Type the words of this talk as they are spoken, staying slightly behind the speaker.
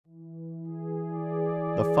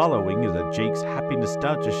The following is a Jake's Happy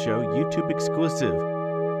Nostalgia Show YouTube exclusive.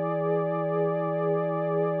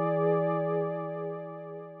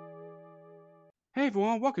 Hey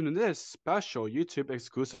everyone, welcome to this special YouTube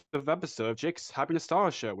exclusive episode of Jake's Happy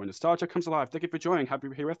Nostalgia Show, where nostalgia comes alive. Thank you for joining. Happy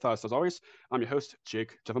to be here with us. As always, I'm your host,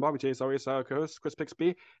 Jake Deffinbaugh. As always, co-host Chris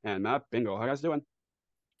Bixby and Matt Bingel. How you guys doing?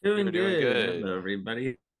 Doing good. Hello,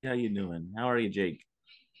 everybody. How you doing? How are you, Jake?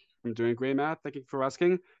 I'm doing great, Matt. Thank you for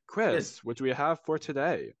asking. Chris, Good. what do we have for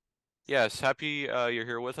today? Yes, happy you're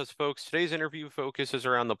here with us, folks. Today's interview focuses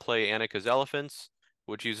around the play Aanika's Elephants,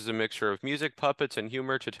 which uses a mixture of music, puppets, and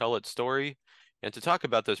humor to tell its story. And to talk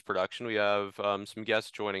about this production, we have some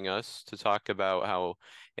guests joining us to talk about how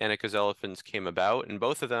Aanika's Elephants came about, and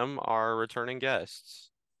both of them are returning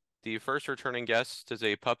guests. The first returning guest is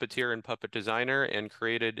a puppeteer and puppet designer and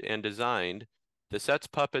created and designed the sets,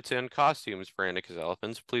 puppets, and costumes for Aanika's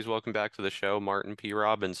Elephants. Please welcome back to the show, Martin P.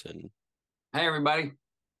 Robinson. Hi, everybody.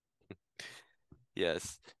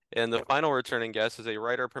 Yes. And the final returning guest is a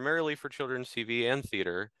writer primarily for children's TV and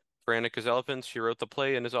theater. For Aanika's Elephants, she wrote the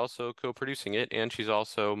play and is also co-producing it, and she's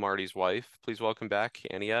also Marty's wife. Please welcome back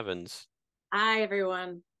Annie Evans. Hi,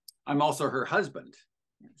 everyone. I'm also her husband.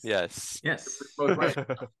 Yes. Yes. Both right.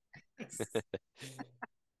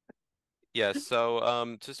 Yes.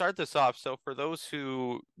 So to start this off, so for those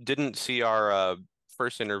who didn't see our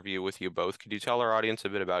first interview with you both, could you tell our audience a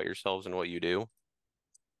bit about yourselves and what you do?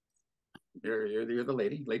 You're the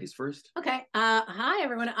lady. Ladies first. Okay. Hi,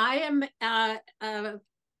 everyone. I am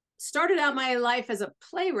started out my life as a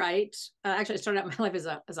playwright. Actually, I started out my life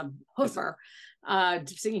as a hoofer,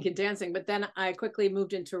 singing and dancing. But then I quickly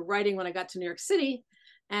moved into writing when I got to New York City,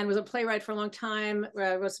 and was a playwright for a long time.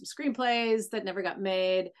 Where I wrote some screenplays that never got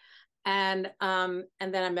made, and then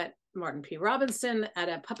I met Martin P. Robinson at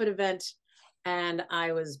a puppet event, and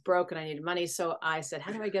I was broke and I needed money, so I said,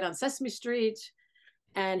 "How do I get on Sesame Street?"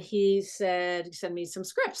 And he said, "Send me some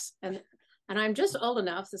scripts." And I'm just old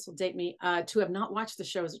enough, this will date me, to have not watched the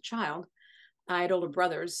show as a child. I had older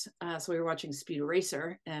brothers, so we were watching Speed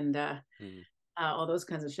Racer and all those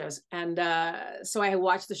kinds of shows. And so I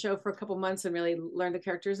watched the show for a couple months and really learned the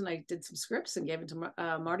characters. And I did some scripts and gave them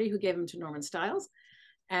to Marty, who gave them to Norman Stiles.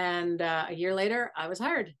 And a year later, I was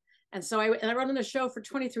hired. And so I run on the show for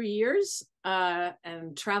 23 years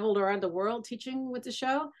and traveled around the world teaching with the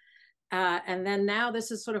show. And then now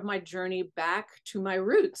this is sort of my journey back to my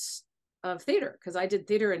roots of theater, because I did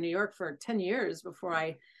theater in New York for 10 years before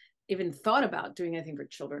I even thought about doing anything for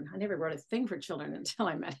children. I never wrote a thing for children until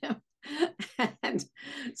I met him. And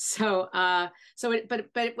so,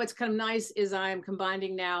 but what's kind of nice is I'm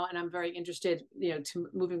combining now, and I'm very interested, to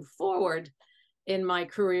moving forward in my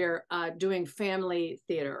career, doing family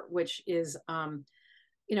theater, which is,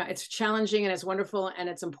 it's challenging and it's wonderful and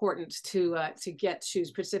it's important to get to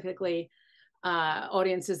specifically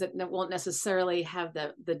audiences that won't necessarily have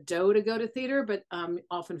the dough to go to theater, but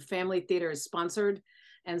often family theater is sponsored.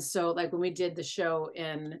 And so like when we did the show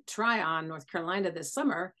in Tryon, North Carolina this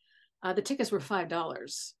summer, the tickets were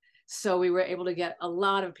 $5. So we were able to get a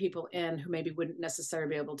lot of people in who maybe wouldn't necessarily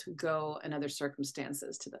be able to go in other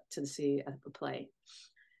circumstances to see a play.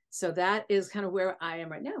 So that is kind of where I am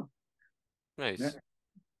right now. Nice.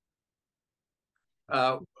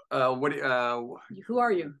 Yeah. Who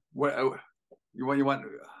are you? What you want?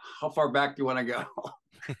 How far back do you want to go?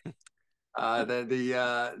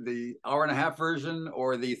 The hour and a half version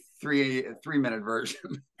or the 3-minute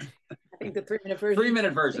version? I think the 3-minute version.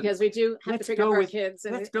 3-minute version, because we do have to pick up our kids,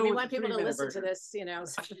 and we want people to listen version. to this.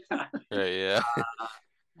 Yeah.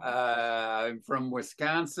 I'm from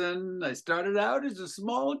Wisconsin. I started out as a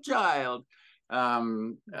small child.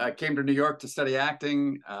 I came to New York to study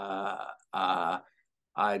acting. I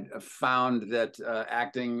found that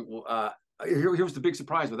acting. Here was the big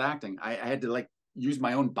surprise with acting. I had to use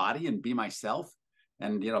my own body and be myself,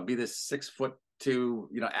 and be this 6'2",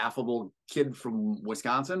 affable kid from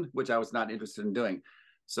Wisconsin, which I was not interested in doing.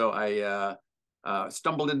 So I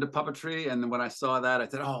stumbled into puppetry, and then when I saw that, I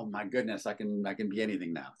said, "Oh my goodness, I can be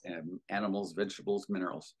anything now. Animals, vegetables,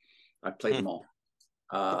 minerals. I played them all."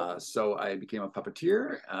 So I became a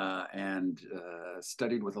puppeteer and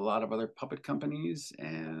studied with a lot of other puppet companies,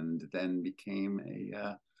 and then became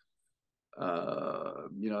a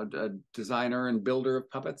designer and builder of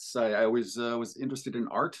puppets. I always was interested in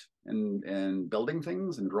art and building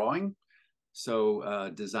things and drawing.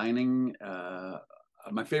 So designing,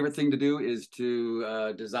 my favorite thing to do is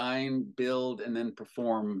to design, build, and then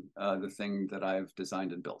perform the thing that I've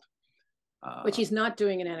designed and built. Which he's not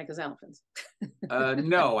doing in Aanika's Elephants.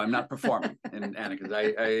 No, I'm not performing in Aanika's.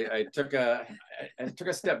 I took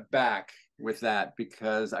a step back with that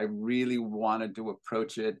because I really wanted to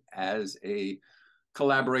approach it as a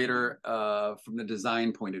collaborator from the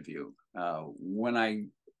design point of view. When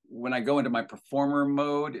I go into my performer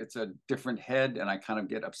mode, it's a different head, and I kind of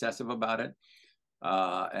get obsessive about it.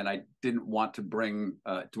 And I didn't want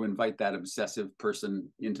to invite that obsessive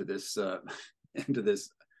person into this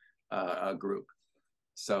group.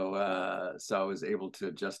 So I was able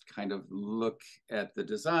to just kind of look at the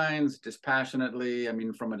designs dispassionately. I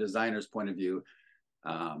mean, from a designer's point of view,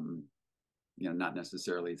 not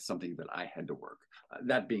necessarily something that I had to work.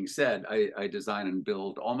 That being said, I design and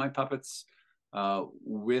build all my puppets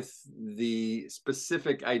with the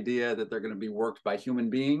specific idea that they're going to be worked by human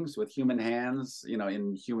beings with human hands,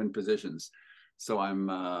 in human positions. So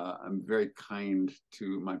I'm very kind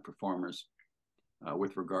to my performers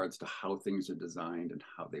with regards to how things are designed and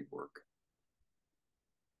how they work.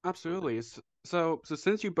 Absolutely. So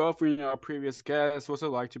since you both were our previous guests, what's it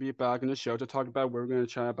like to be back in the show to talk about what we're going to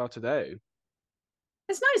chat about today?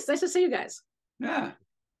 It's nice to see you guys. Yeah.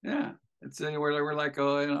 It's we're like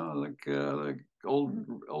like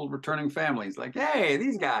old returning families. Like, hey,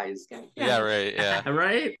 these guys. Yeah, right. Yeah,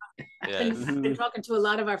 right. Yeah. And been talking to a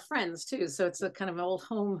lot of our friends too, so it's a kind of an old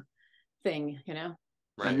home thing,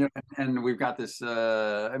 Right. And we've got this.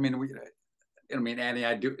 Annie,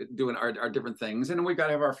 I doing our different things, and we got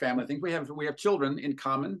to have our family things. We have children in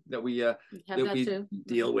common that we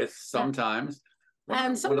deal with sometimes. Yeah.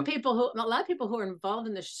 And a lot of people who are involved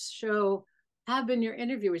in the show have been your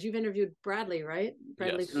interviewers. You've interviewed Bradley, right?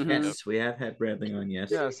 Bradley. Yes. Yes, we have had Bradley on.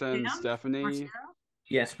 Yes. Yes, and Stephanie. Marcelo?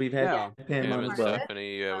 Yes, we've had Pam on and as well.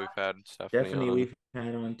 Stephanie. Yeah, we've had Stephanie. Stephanie, we've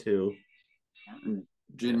had on too.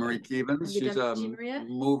 Jean Marie Keevans. She's a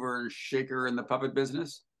mover and shaker in the puppet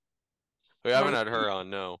business. We haven't had her on.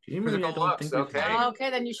 No. Jean Marie, I don't think we've had.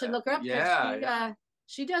 Okay, then you should look her up. Yeah.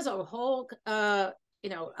 She does a whole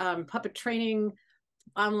puppet training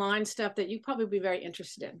online stuff that you'd probably be very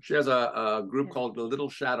interested in. She has a group called the Little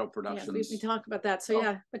Shadow Productions. We talk about that.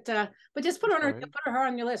 So but just put her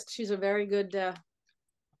on your list. She's a very good.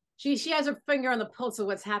 She has her finger on the pulse of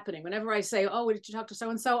what's happening. Whenever I say, "Oh, did you talk to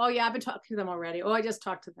so and so?" "Oh yeah, I've been talking to them already." "Oh, I just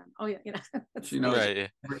talked to them." "Oh yeah," She knows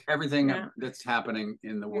everything that's happening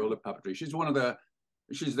in the world of puppetry. She's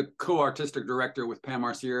she's the co-artistic director with Pam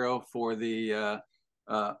Arciero for the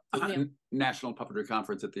National Puppetry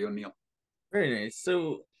Conference at the O'Neill. Very nice.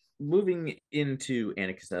 So moving into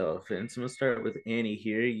Aanika's Elephants, we'll start with Annie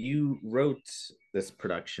here. You wrote this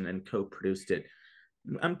production and co-produced it.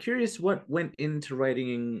 I'm curious what went into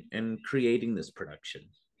writing and creating this production.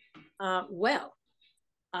 Well,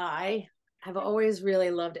 I have always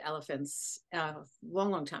really loved elephants.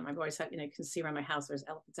 Long time. I've always had, you can see around my house, there's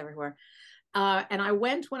elephants everywhere. And I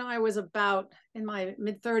went when I was about in my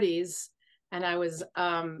mid-30s, and I was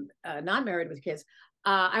not married with kids.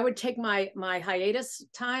 I would take my hiatus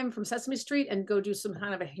time from Sesame Street and go do some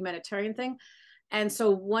kind of a humanitarian thing. And so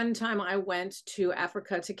one time I went to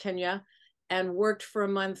Africa, to Kenya, and worked for a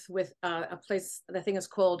month with a place, the thing is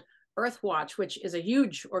called Earthwatch, which is a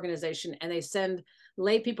huge organization, and they send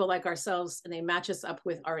lay people like ourselves, and they match us up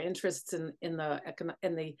with our interests in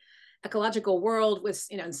the ecological world with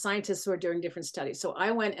and scientists who are doing different studies. So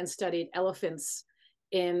I went and studied elephants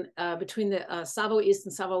in between the Tsavo East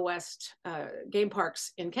and Tsavo West game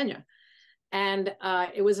parks in Kenya. And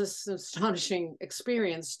it was an astonishing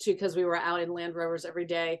experience too, because we were out in Land Rovers every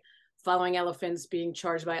day, following elephants, being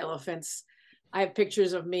charged by elephants. I have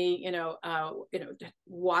pictures of me,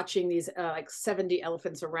 watching these like 70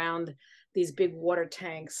 elephants around these big water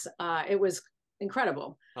tanks. It was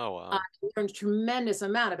incredible. Oh, wow. I learned a tremendous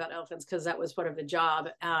amount about elephants because that was part of the job.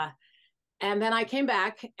 And then I came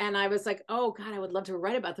back and I was like, oh God, I would love to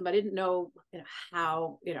write about them. I didn't know,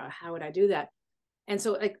 how would I do that? And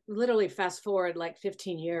so like literally fast forward like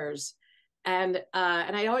 15 years. And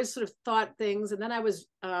I always sort of thought things. And then I was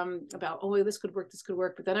about, oh, this could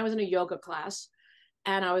work. But then I was in a yoga class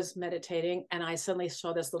and I was meditating, and I suddenly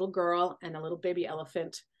saw this little girl and a little baby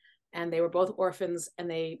elephant, and they were both orphans, and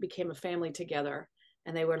they became a family together,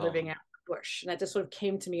 and they were living out in the bush. And that just sort of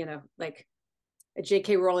came to me in a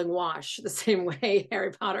J.K. Rowling wash, the same way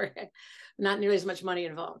Harry Potter had not nearly as much money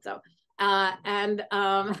involved. So,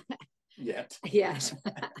 Yet. Yes.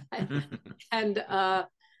 And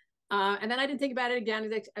then I didn't think about it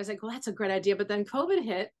again. I was like, well, that's a great idea. But then COVID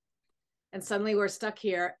hit, and suddenly we're stuck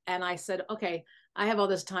here. And I said, okay, I have all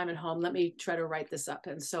this time at home. Let me try to write this up.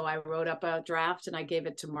 And so I wrote up a draft, and I gave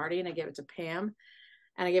it to Marty, and I gave it to Pam,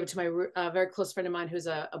 and I gave it to my very close friend of mine who's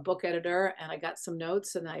a book editor. And I got some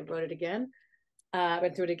notes, and I wrote it again.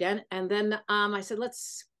 Went through it again. And then I said,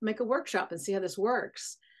 let's make a workshop and see how this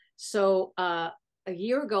works. So a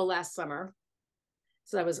year ago last summer,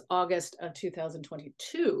 so that was August of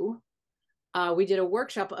 2022, we did a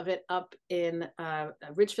workshop of it up in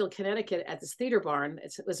Ridgefield, Connecticut at this theater barn.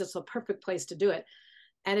 It was just a perfect place to do it.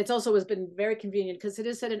 And it's also has been very convenient because it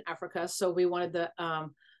is set in Africa. So we wanted the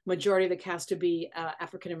majority of the cast to be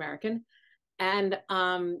African-American. And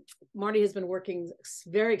Marty has been working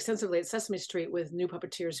very extensively at Sesame Street with new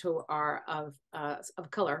puppeteers who are of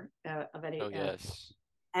color, of any. Yes.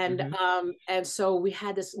 And so we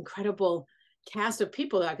had this incredible cast of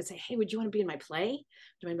people that I could say, hey, would you want to be in my play?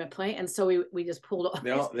 Doing my play? And so we just pulled all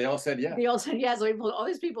They all said yes. They all said yes. So we pulled all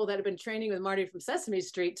these people that had been training with Marty from Sesame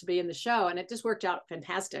Street to be in the show, and it just worked out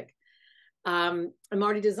fantastic. And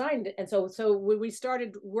Marty designed it. And so when we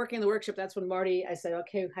started working the workshop, that's when I said,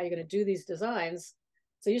 okay, how are you going to do these designs?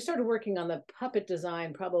 So you started working on the puppet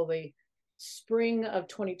design probably spring of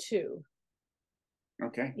 22.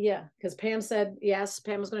 Okay. Yeah, because Pam said yes,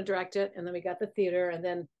 Pam was going to direct it, and then we got the theater, and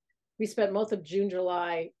then we spent most of June,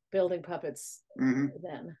 July building puppets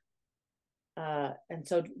then. And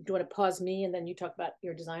so do you want to pause me and then you talk about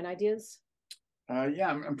your design ideas?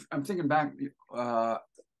 Yeah, I'm thinking back, at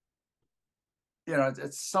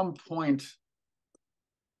some point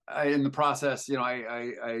in the process,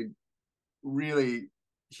 I really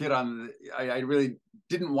hit on, I really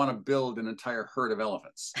didn't want to build an entire herd of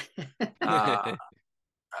elephants. I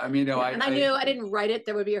mean, I knew I didn't write it.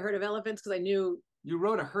 There would be a herd of elephants because I knew. You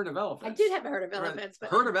wrote a herd of elephants. I did have a herd of elephants.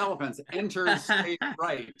 But... Herd of elephants enters state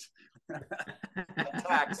right.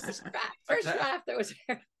 Attacks. First draft, there was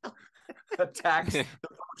attacks the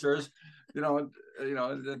poachers. The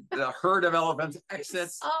herd of elephants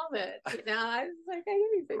exits. All of it. I was like,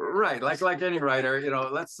 right, like any writer,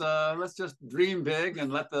 let's just dream big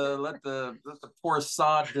and let the poor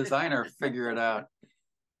sod designer figure it out.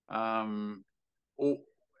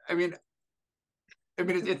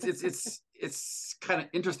 It's kind of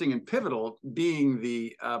interesting and pivotal being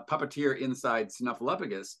the puppeteer inside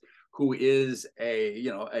Snuffleupagus, who is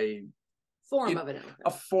a form of an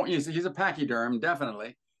elephant. He's a pachyderm,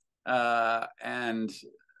 definitely, and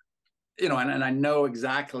I know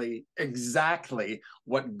exactly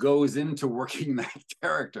what goes into working that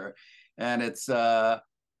character, and it's and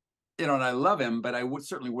I love him, but I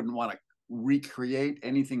certainly wouldn't want to recreate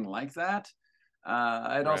anything like that.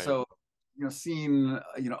 I'd also seen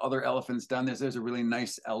other elephants done. There's a really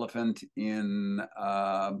nice elephant in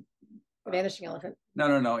Vanishing Elephant.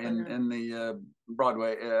 No, in the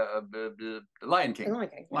Broadway, the Lion King.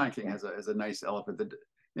 Lion King has a nice elephant that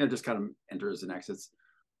just kind of enters and exits.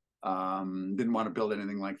 Didn't want to build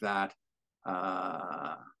anything like that.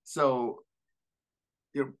 So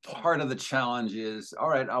part of the challenge is, all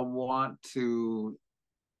right, I want to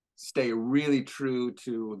stay really true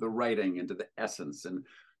to the writing and to the essence and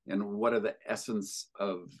what are the essence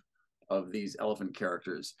of these elephant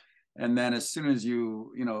characters. And then as soon as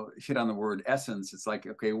you hit on the word essence, it's like,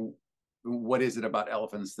 okay, what is it about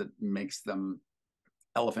elephants that makes them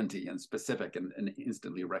elephanty and specific and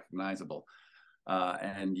instantly recognizable?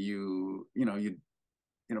 And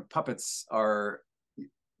puppets are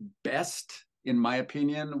best, in my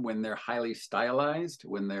opinion, when they're highly stylized,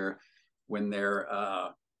 when they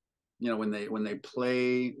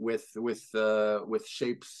play with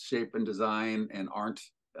shape and design and aren't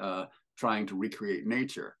trying to recreate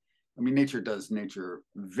nature. I mean, nature does nature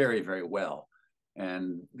very, very well,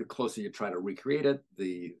 and the closer you try to recreate it,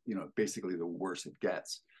 basically the worse it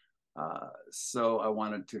gets. So I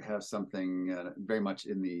wanted to have something very much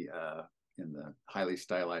in the highly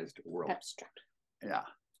stylized world. Abstract. Yeah.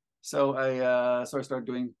 So I started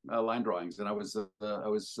doing line drawings, and I was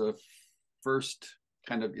first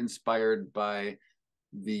kind of inspired by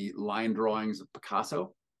the line drawings of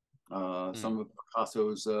Picasso. Some of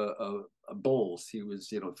Picasso's bulls. He was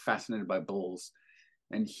fascinated by bulls,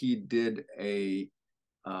 and he did a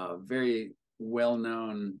very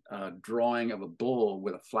well-known drawing of a bull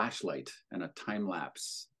with a flashlight and a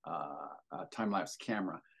time-lapse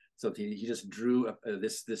camera. So he just drew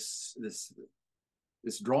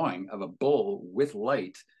this drawing of a bull with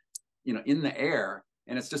light, in the air,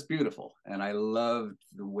 and it's just beautiful. And I loved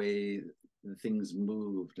the way the things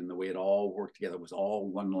moved and the way it all worked together. It was all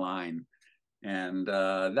one line. And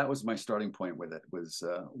that was my starting point with it, was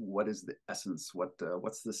what is the essence?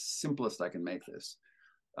 What's the simplest I can make this?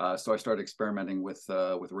 So I started experimenting with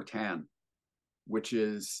rattan, which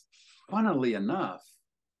is, funnily enough,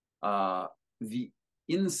 the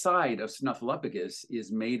inside of Snuffleupagus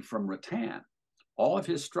is made from rattan. All of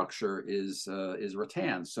his structure is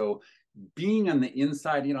rattan. So being on the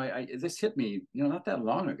inside, this hit me, not that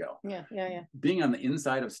long ago. Yeah. Being on the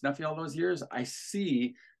inside of Snuffy all those years, I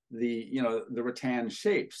see the rattan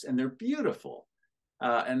shapes, and they're beautiful.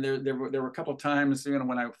 And there were a couple of times, you know,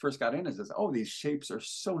 when I first got in, it says, "Oh, these shapes are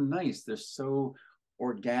so nice. They're so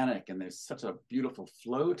organic, and there's such a beautiful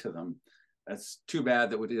flow to them. It's too bad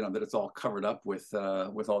that that it's all covered up with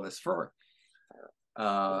all this fur."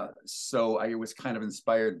 So I was kind of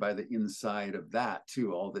inspired by the inside of that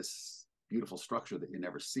too, all this beautiful structure that you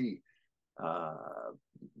never see.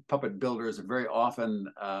 Puppet builders are very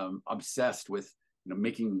often obsessed with, you know,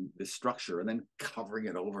 making this structure and then covering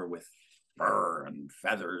it over with fur and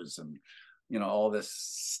feathers and, you know, all this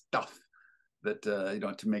stuff that you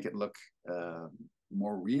know, to make it look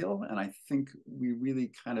more real. And I think we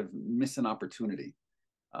really kind of miss an opportunity.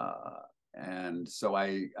 And so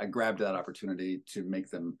I grabbed that opportunity to make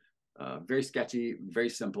them very sketchy, very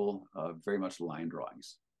simple, very much line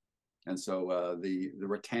drawings. And so the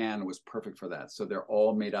rattan was perfect for that. So they're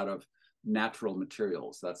all made out of natural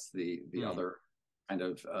materials. That's the other kind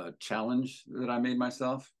of challenge that I made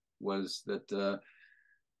myself, was that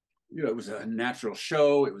you know, it was a natural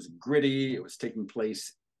show. It was gritty. It was taking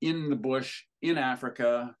place in the bush in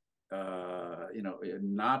Africa. You know,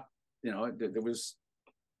 not, you know, there was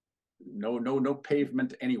no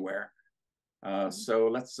pavement anywhere. So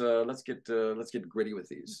let's get gritty with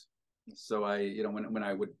these. So I, you know, when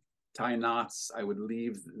I would tie knots, I would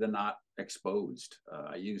leave the knot exposed.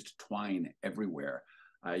 I used twine everywhere.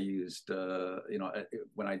 I used, you know,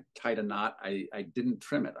 when I tied a knot, I didn't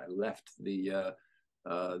trim it. I left the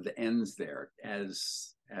ends there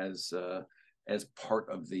as part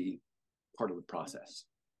of the process.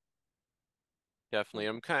 Definitely.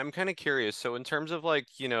 I'm kind of curious. So in terms of, like,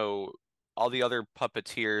 you know, all the other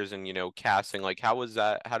puppeteers and, you know, casting, like, how did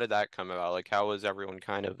that come about? Like, how was everyone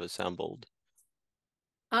kind of assembled?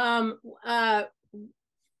 As I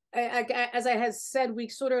had said, we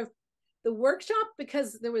sort of, the workshop,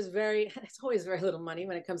 because it's always very little money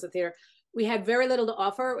when it comes to theater. We had very little to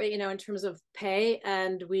offer, you know, in terms of pay,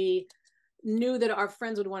 and we knew that our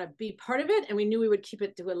friends would want to be part of it, and we knew we would keep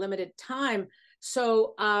it to a limited time.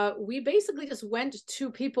 So we basically just went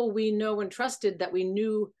to people we know and trusted that we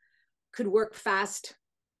knew could work fast.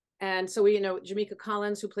 And so we, you know, Jamaica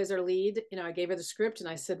Collins, who plays our lead, you know, I gave her the script and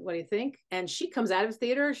I said, "What do you think?" And she comes out of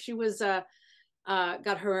theater. She was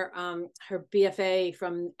got her BFA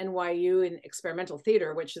from NYU in experimental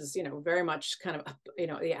theater, which is, you know, very much kind of, you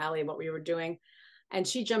know, the alley of what we were doing. And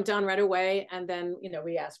she jumped on right away. And then, you know,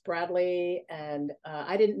 we asked Bradley, and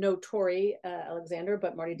I didn't know Tori Alexander,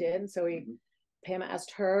 but Marty did. So Pam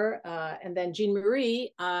asked her, and then Jean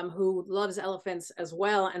Marie, who loves elephants as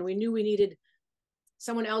well. And we knew we needed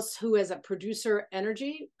someone else who has a producer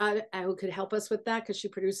energy, who could help us with that, because she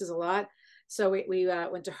produces a lot. So we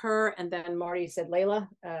went to her, and then Marty said Layla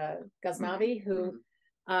Ghaznavi, who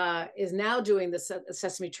is now doing the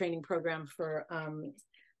Sesame training program for,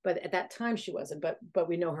 but at that time she wasn't, but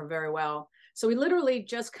we know her very well. So we literally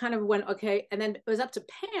just kind of went, okay. And then it was up to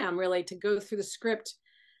Pam really to go through the script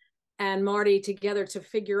and Marty together to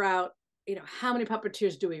figure out, you know, how many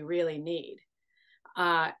puppeteers do we really need?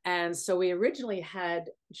 And so we originally had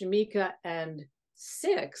Jamaica and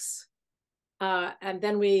 6, and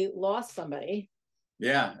then we lost somebody.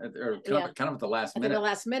 Yeah, or kind of at the last minute. At the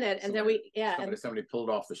last minute, and somebody, then somebody pulled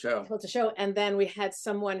off the show. And then we had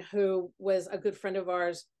someone who was a good friend of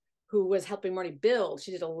ours who was helping Marty build.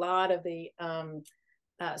 She did a lot of the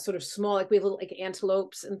sort of small, like we have little like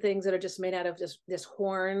antelopes and things that are just made out of this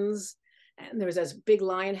horns. And there was this big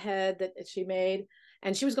lion head that she made.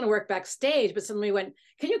 And she was going to work backstage, but suddenly went,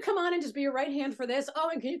 "Can you come on and just be a right hand for this? Oh,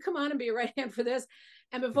 and can you come on and be a right hand for this?"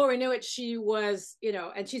 And before we knew it, she was, you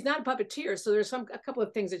know, and she's not a puppeteer. So there's a couple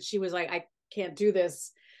of things that she was like, "I can't do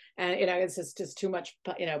this." And, you know, it's just too much,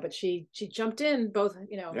 you know, but she jumped in both,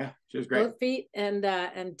 you know, yeah, she was great. Both feet, and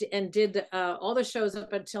did all the shows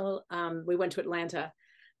up until we went to Atlanta.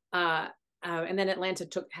 And then Atlanta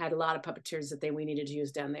had a lot of puppeteers that we needed to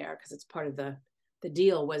use down there, because it's part of the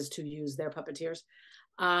deal was to use their puppeteers.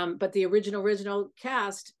 But the original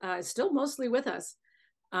cast is still mostly with us.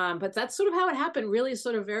 But that's sort of how it happened, really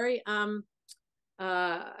sort of very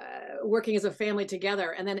working as a family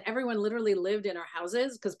together. And then everyone literally lived in our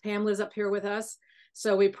houses, because Pam lives up here with us.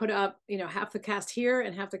 So we put up, you know, half the cast here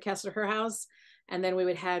and half the cast at her house. And then we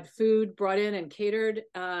would have food brought in and catered.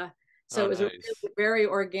 So it was nice. A very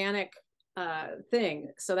organic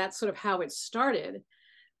thing. So that's sort of how it started.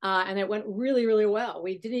 And it went really, really well.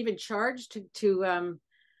 We didn't even charge to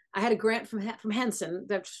I had a grant from Henson,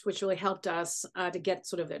 which really helped us to get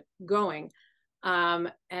sort of it going.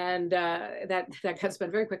 And that got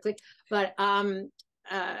spent very quickly. But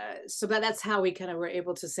so that's how we kind of were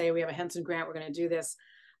able to say, we have a Henson grant, we're going to do this.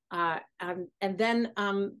 And then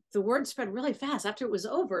the word spread really fast. After it was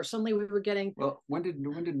over, suddenly we were getting. Well, when did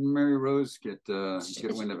Mary Rose get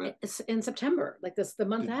wind of it? It's in September, like the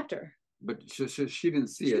month after. But she didn't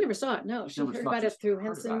see She it. never saw it. No, she heard about it through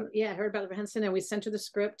Henson. Yeah, heard about it from Henson, and we sent her the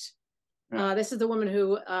script. Yeah. This is the woman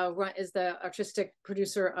who is the artistic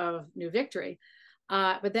producer of New Victory.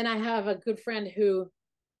 But then I have a good friend who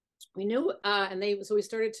we knew, so we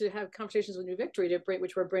started to have conversations with New Victory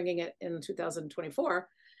which we're bringing it in 2024.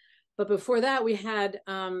 But before that, we had,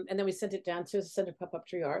 and then we sent it down to Center for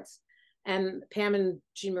Puppetry Arts, and Pam and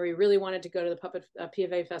Jean Marie really wanted to go to the Puppet P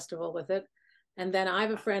of A Festival with it. And then I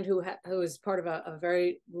have a friend who is part of a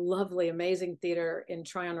very lovely, amazing theater in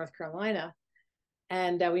Tryon, North Carolina.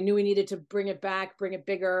 And we knew we needed to bring it back, bring it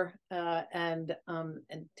bigger, and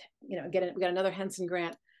we got another Henson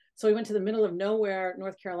grant. So we went to the middle of nowhere,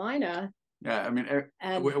 North Carolina. Yeah, I mean,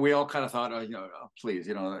 we all kind of thought, please,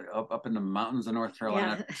 up in the mountains of North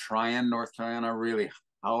Carolina, yeah. Tryon, North Carolina, really,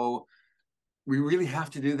 how we really have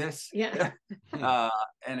to do this? Yeah.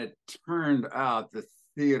 And it turned out the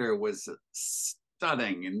theater was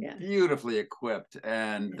stunning and beautifully equipped,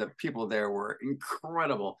 and the people there were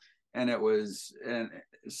incredible. And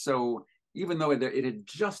so even though it had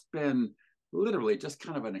just been literally just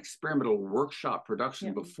kind of an experimental workshop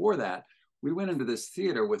production before that, we went into this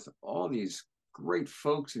theater with all these great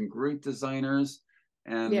folks and great designers.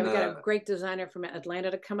 And we got a great designer from Atlanta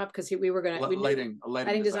to come up, because we were going to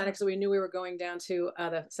lighting designer. So we knew we were going down to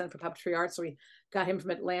the Center for Puppetry Arts. So we got him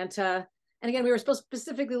from Atlanta. And again, we were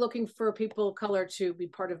specifically looking for people of color to be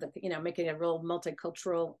part of the, making a real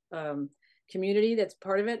multicultural community that's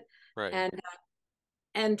part of it. Right.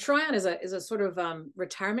 And Tryon is a sort of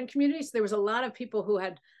retirement community. So there was a lot of people who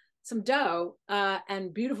had some dough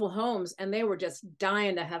and beautiful homes, and they were just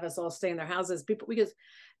dying to have us all stay in their houses. Because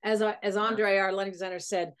as Andre, our lighting designer,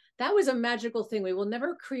 said, that was a magical thing. We will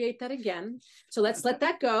never create that again. So let's let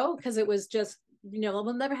that go, because it was just,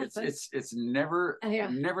 we'll never have it's never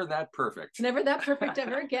that perfect. Never that perfect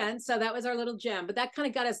ever again. So that was our little gem. But that kind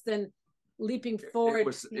of got us then leaping forward.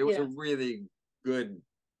 It was a really good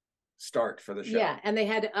start for the show. Yeah, and they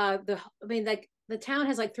had the town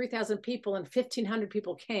has like 3,000 people, and 1,500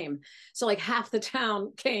 people came. So like half the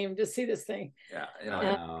town came to see this thing.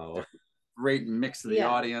 Yeah, great mix of the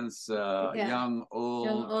audience, young,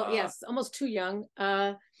 old. Yes, almost too young.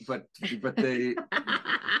 But they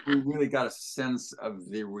we really got a sense of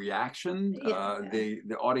the reaction.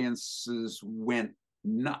 The audiences went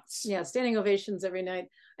nuts. Yeah, standing ovations every night.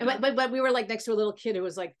 And but we were like next to a little kid who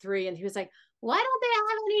was like 3, and he was like, why don't they have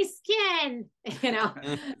any skin?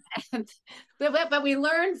 But we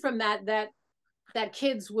learned from that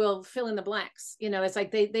kids will fill in the blanks. It's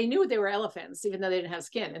like they knew they were elephants, even though they didn't have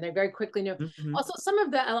skin, and they very quickly knew. Mm-hmm. Also, some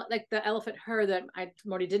of the elephant her that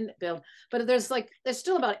Marty didn't build, but there's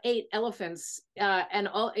still about 8 elephants, and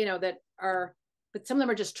all that are, but some of them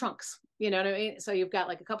are just trunks. You know what I mean? So you've got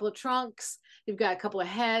like a couple of trunks, you've got a couple of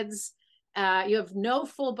heads. You have no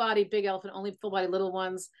full body big elephant, only full body little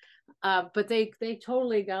ones. But they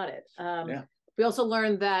totally got it. We also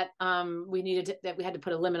learned that we had to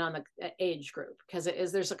put a limit on the age group, because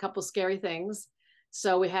there's a couple scary things.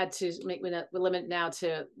 So we had to limit now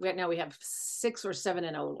we have 6 or 7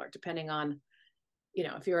 and older, depending on,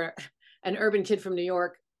 if you're an urban kid from New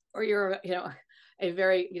York, or you're, a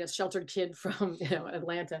very, sheltered kid from,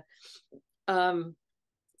 Atlanta.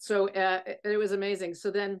 So it was amazing. So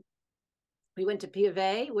then we went to P of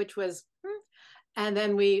A, which was, and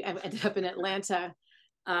then we ended up in Atlanta,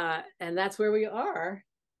 and that's where we are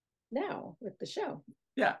now with the show.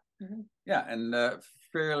 Yeah, yeah, and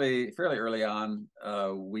fairly early on,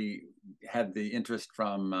 we had the interest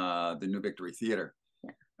from the New Victory Theater,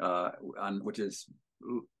 which is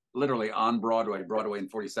literally on Broadway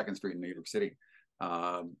and 42nd Street in New York City.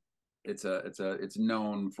 It's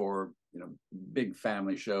known for big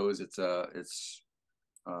family shows.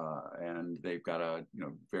 And they've got a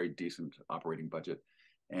very decent operating budget.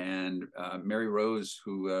 And Mary Rose,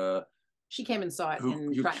 who she came and saw it,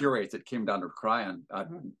 who curates it, came down to Tryon,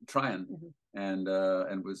 and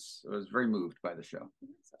was very moved by the show.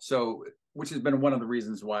 So, which has been one of the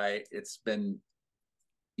reasons why it's been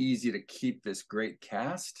easy to keep this great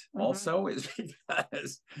cast. Also, is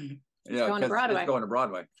because it's going to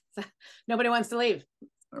Broadway. So nobody wants to leave.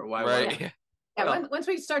 Or why? Right. Yeah, once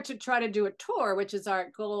we start to try to do a tour, which is our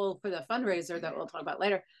goal for the fundraiser that we'll talk about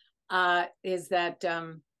later, is that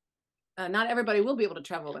not everybody will be able to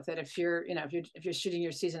travel with it. If you're shooting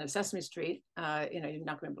your season of Sesame Street, you're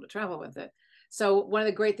not going to be able to travel with it. So one of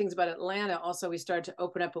the great things about Atlanta, also, we started to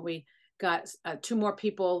open up, and we got 2 more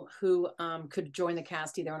people who could join the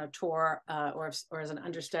cast, either on a tour or as an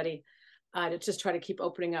understudy. to just try to keep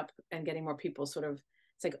opening up and getting more people sort of.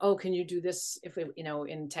 It's like, oh, can you do this if we,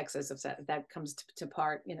 in Texas, if that comes to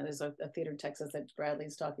part, there's a theater in Texas that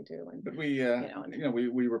Bradley's talking to. And, but we,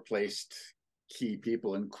 we replaced key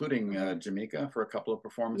people, including Jamaica for a couple of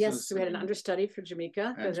performances. Yes, so we had an understudy for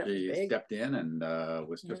Jamaica. And she stepped in and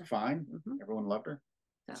was just fine. Everyone loved her.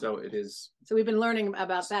 So it is. So we've been learning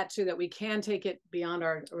about that too, that we can take it beyond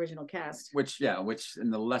our original cast. Which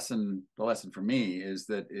in the lesson for me is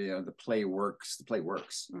that the play works. The play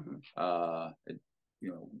works.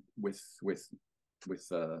 With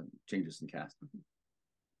changes in cast.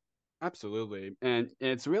 Absolutely, and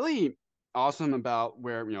it's really awesome about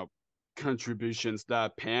where contributions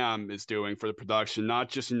that Pam is doing for the production, not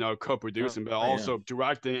just co-producing, but also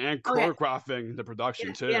directing and choreographing the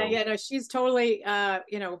production too. No, she's totally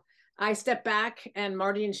I stepped back and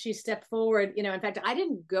Marty and she stepped forward. In fact, I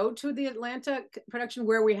didn't go to the Atlanta production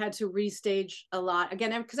where we had to restage a lot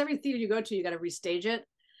again, because every theater you go to, you got to restage it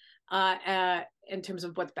in terms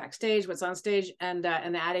of what's backstage, what's on stage, and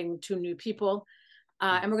adding 2 new people.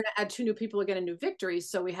 And we're going to add 2 new people again in New Victory.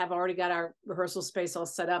 So we have already got our rehearsal space all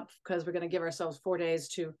set up because we're going to give ourselves 4 days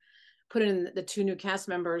to put in the 2 new cast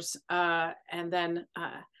members. And then, but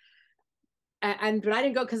I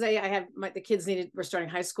didn't go because I have the kids were starting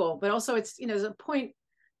high school, but also it's, there's a point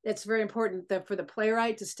that's very important that for the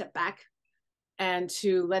playwright to step back and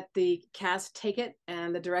to let the cast take it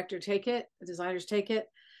and the director take it, the designers take it,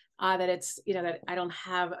 that it's, that I don't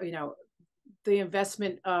have, the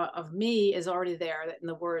investment of me is already there in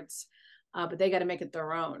the words, but they got to make it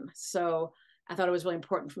their own. So I thought it was really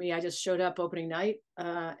important for me. I just showed up opening night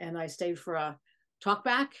and I stayed for a talk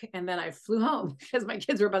back, and then I flew home because my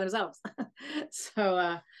kids were by themselves.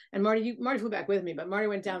 So and Marty flew back with me, but Marty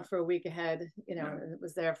went down for a week ahead. And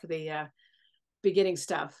was there for the beginning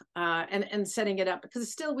stuff and setting it up, because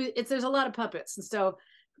it's still there's a lot of puppets, and so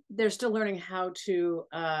they're still learning how to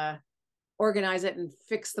organize it and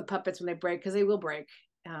fix the puppets when they break, because they will break.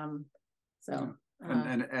 And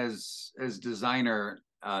as designer,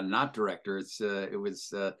 not director, it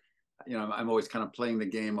was I'm always kind of playing the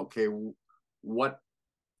game. Okay,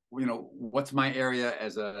 what's my area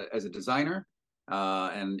as a designer,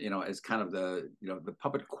 and as kind of the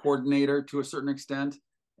puppet coordinator to a certain extent,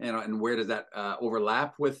 and where does that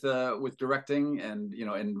overlap with directing, and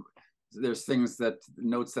and there's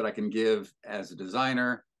notes that I can give as a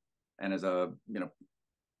designer and as a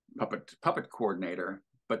puppet coordinator,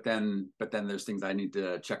 but then there's things I need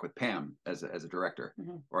to check with Pam as a director,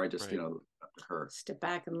 or I just up to her, step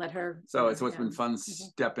back and let her. So it's been fun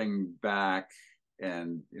stepping back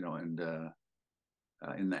and in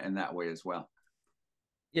that way as well.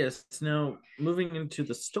 Yes. Now moving into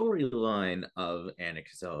the storyline of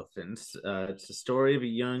Aanika's Elephants, it's a story of a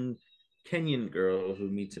young Kenyan girl who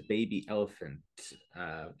meets a baby elephant,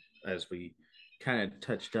 as we kind of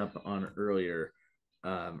touched up on earlier.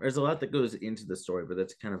 There's a lot that goes into the story, but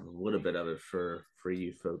that's kind of a little bit of it for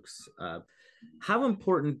you folks. How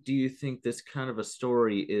important do you think this kind of a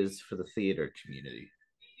story is for the theater community?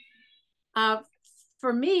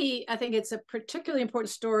 For me, I think it's a particularly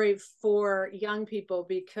important story for young people,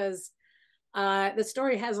 because the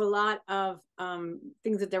story has a lot of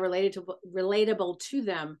things that they're relatable to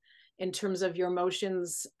them in terms of your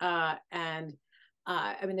emotions, and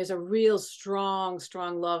there's a real strong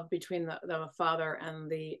love between the father and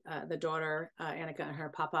the daughter, Aanika, and her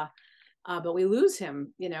papa, but we lose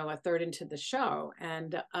him, a third into the show,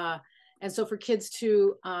 and so for kids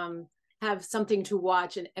to have something to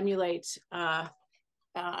watch and emulate, and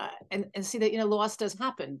see that loss does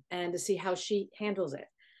happen, and to see how she handles it.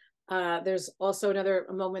 There's also another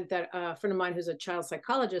moment that a friend of mine who's a child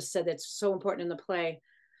psychologist said that's so important in the play,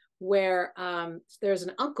 where there's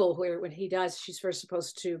an uncle who, when he dies, she's first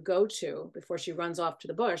supposed to go to before she runs off to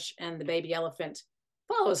the bush, and the baby elephant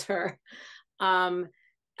follows her,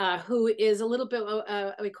 who is a little bit,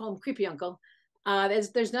 we call him creepy uncle.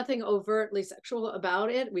 There's nothing overtly sexual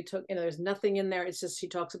about it. There's nothing in there. It's just, she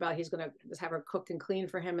talks about he's going to just have her cook and clean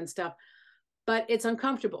for him and stuff, but it's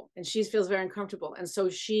uncomfortable, and she feels very uncomfortable. And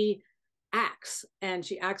so she acts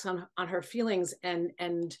on her feelings,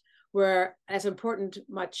 and where as important,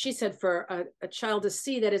 much she said, for a child to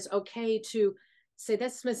see that it's okay to say,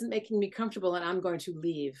 this isn't making me comfortable and I'm going to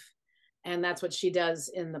leave. And that's what she does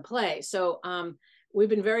in the play. So we've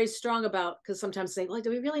been very strong about, because sometimes say, well,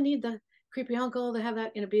 do we really need the creepy uncle to have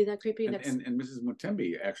that, be that creepy? And Mrs.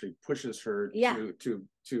 Mutembe actually pushes her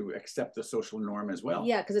to accept the social norm as well.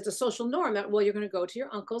 Yeah, because it's a social norm that, well, you're going to go to your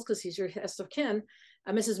uncle's because he's your best of kin.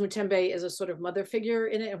 Mrs. Mutembe is a sort of mother figure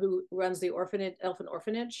in it, who runs the elephant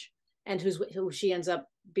orphanage. and who she ends up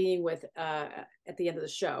being with at the end of the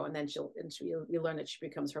show, and then you learn that she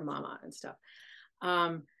becomes her mama and stuff.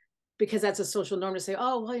 Because that's a social norm to say,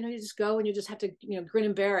 oh, well, you just go and you just have to, grin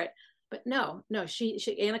and bear it. But no,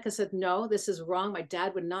 Aanika said, no, this is wrong. My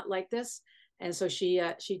dad would not like this. And so she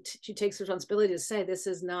takes responsibility to say, this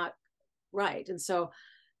is not right. And so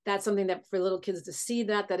that's something that for little kids to see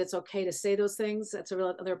that it's okay to say those things. That's a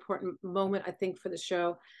real other important moment, I think, for the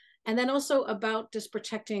show. And then also about just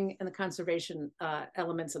protecting and the conservation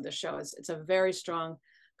elements of the show. It's a very strong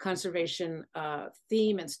conservation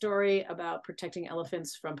theme and story about protecting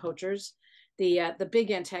elephants from poachers. The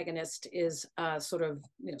big antagonist is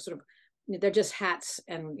they're just hats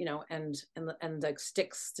and like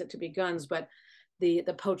sticks to be guns, but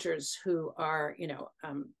the poachers who are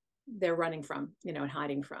they're running from and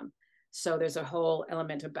hiding from. So there's a whole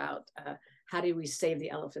element about how do we save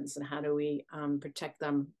the elephants and how do we protect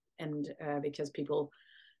them, and because people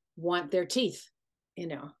want their teeth,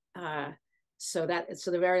 so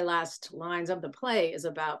the very last lines of the play is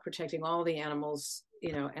about protecting all the animals,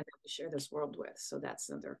 and we share this world with. So that's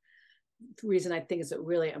another reason I think it's a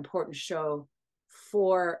really important show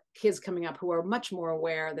for kids coming up who are much more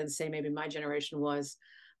aware than, say, maybe my generation was,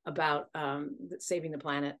 about saving the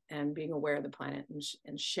planet and being aware of the planet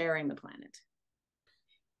and sharing the planet.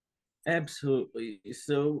 Absolutely.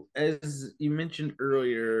 So, as you mentioned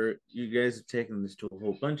earlier, you guys have taken this to a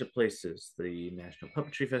whole bunch of places. The National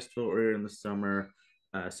Puppetry Festival earlier in the summer,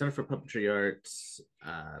 Center for Puppetry Arts.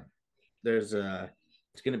 It's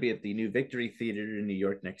going to be at the New Victory Theater in New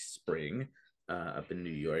York next spring, up in New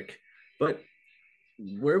York. But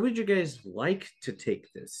where would you guys like to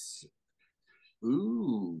take this?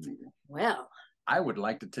 Ooh. Well, I would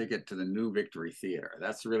like to take it to the New Victory Theater.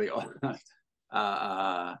 That's really all.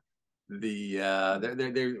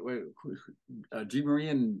 G.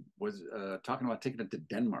 Marian was talking about taking it to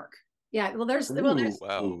Denmark. Yeah, well, there's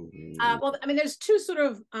Wow. There's two sort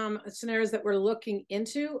of scenarios that we're looking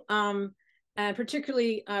into, and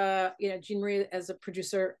particularly Jean Marie as a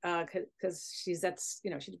producer, because she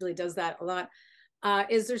really does that a lot.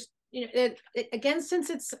 Is there's again, since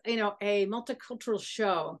it's a multicultural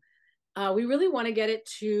show, we really want to get it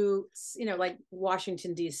to like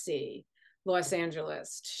Washington D.C., Los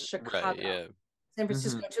Angeles, Chicago, Right, yeah. San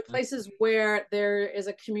Francisco, to places where there is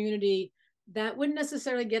a community that wouldn't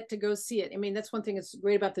necessarily get to go see it. I mean, that's one thing that's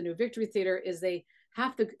great about the New Victory Theater is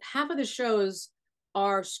half of the shows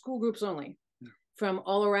are school groups only from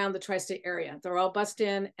all around the tri-state area. They're all bussed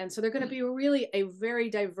in, and so they're going to be really a very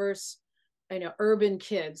diverse, urban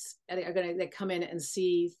kids that come in and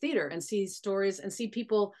see theater and see stories and see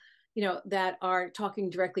people, that are talking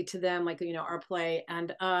directly to them, like our play,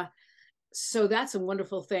 and so that's a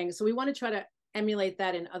wonderful thing. So we want to try to emulate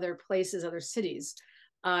that in other places, other cities.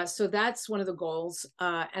 So that's one of the goals.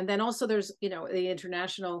 And then also there's, the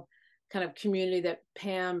international kind of community that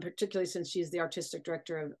Pam, particularly since she's the artistic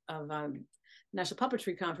director of National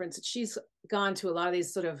Puppetry Conference, she's gone to a lot of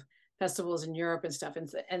these sort of festivals in Europe and stuff.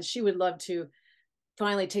 And she would love to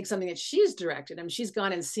finally take something that she's directed. I mean, she's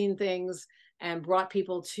gone and seen things and brought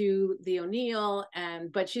people to the O'Neill,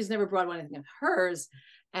 but she's never brought anything of hers.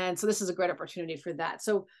 And so this is a great opportunity for that.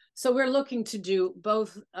 So we're looking to do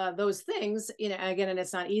both those things, again, and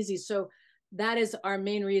it's not easy. So that is our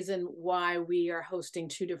main reason why we are hosting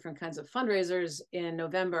two different kinds of fundraisers in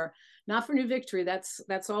November, not for New Victory.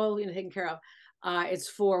 That's all taken care of. It's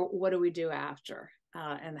for what do we do after,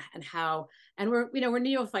 and how, and we're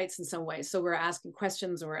neophytes in some ways. So we're asking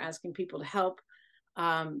questions and we're asking people to help,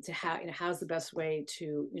 to how's the best way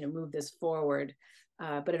to, move this forward.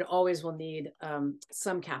 But it always will need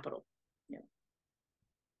some capital. Yeah.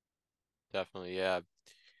 Definitely, yeah.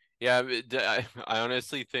 Yeah, I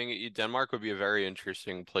honestly think Denmark would be a very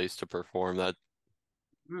interesting place to perform that.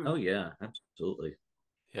 Oh yeah, absolutely.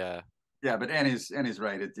 Yeah. Yeah, but Annie's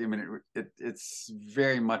right. It's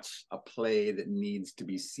very much a play that needs to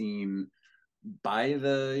be seen by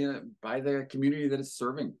the community that it's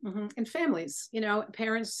serving, and families.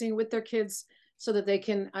 Parents seeing with their kids, so that they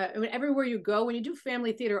can. Everywhere you go, when you do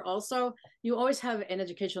family theater, also you always have an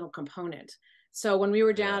educational component. So when we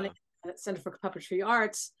were down at Center for Puppetry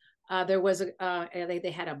Arts, there was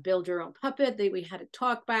they had a build your own puppet. We had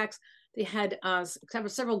talkbacks. They had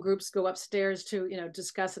several groups go upstairs to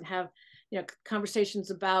discuss and have conversations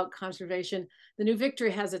about conservation. The New Victory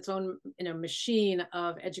has its own machine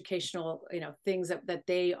of educational things that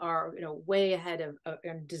they are way ahead of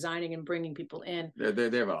designing and bringing people in.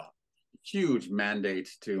 They have a huge mandate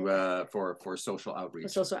to for social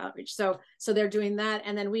outreach. So they're doing that,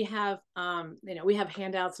 and then we have we have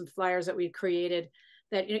handouts and flyers that we created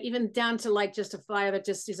that, you know, even down to like just a flyer that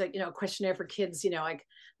just is like, you know, a questionnaire for kids, you know, like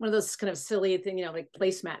one of those kind of silly thing, you know, like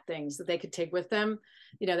placemat things that they could take with them,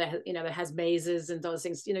 you know, that has mazes and those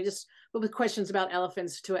things, you know, just with questions about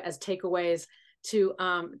elephants as takeaways to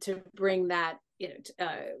bring that, you know,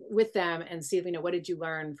 with them and see, you know, what did you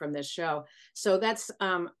learn from this show? So that's,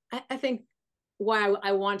 I think why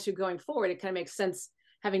I want to going forward, it kind of makes sense,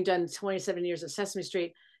 having done 27 years of Sesame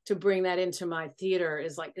Street, to bring that into my theater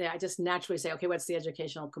is like, I just naturally say, okay, what's the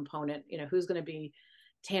educational component? You know, who's going to be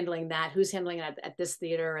handling that? Who's handling it at this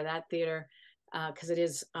theater or that theater? Because it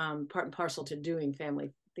is part and parcel to doing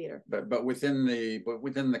family theater. But within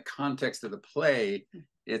the context of the play,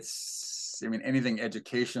 it's, I mean, anything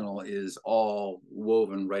educational is all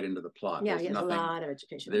woven right into the plot. Yeah, there's a nothing, lot of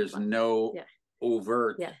education. there's no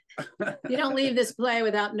overt. Yeah. You don't leave this play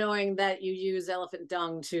without knowing that you use elephant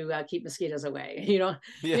dung to keep mosquitoes away. You don't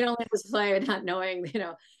leave this play without knowing, you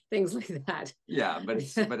know, things like that. Yeah, but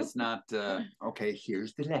it's not okay,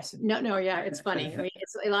 here's the lesson. No, yeah, it's funny. I mean,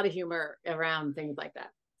 it's a lot of humor around things like that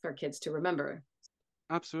for kids to remember.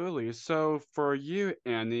 Absolutely. So for you,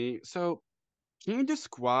 Annie, so can you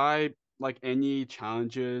describe like any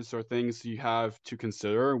challenges or things you have to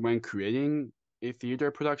consider when creating a theater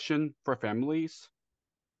production for families?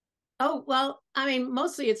 Oh, well, I mean,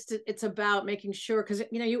 mostly it's about making sure, because,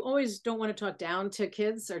 you know, you always don't want to talk down to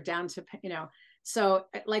kids or down to, you know, so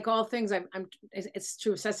like all things, it's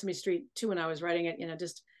true of Sesame Street too, when I was writing it, you know,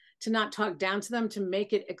 just to not talk down to them, to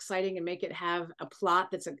make it exciting and make it have a plot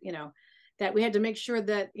that's, you know, that we had to make sure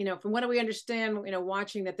that, you know, from what we understand, you know,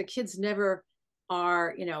 watching, that the kids never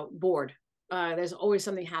are, you know, bored. There's always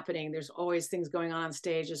something happening. There's always things going on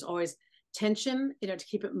stage. There's always tension, you know, to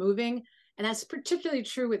keep it moving. And that's particularly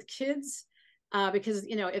true with kids, because,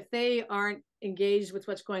 you know, if they aren't engaged with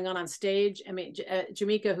what's going on stage, I mean,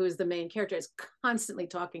 Jamaica, who is the main character, is constantly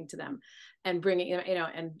talking to them and bringing, you know,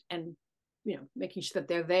 and, you know, making sure that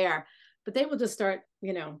they're there. But they will just start,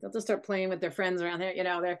 you know, they'll just start playing with their friends around there, you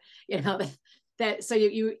know, they're, you know, that so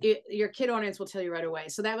your kid audience will tell you right away.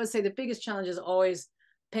 So that would say the biggest challenge is always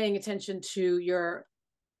paying attention to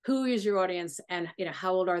who is your audience, and, you know,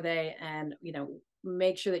 how old are they, and, you know,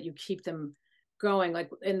 make sure that you keep them going. Like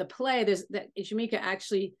in the play, there's that Jamaica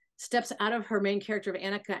actually steps out of her main character of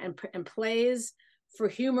Aanika and plays for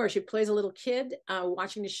humor. She plays a little kid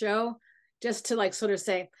watching the show, just to like sort of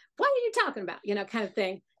say, what are you talking about? You know, kind of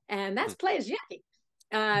thing. And that's play is yucky.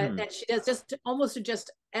 That she does just almost to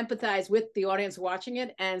just empathize with the audience watching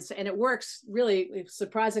it. And it works really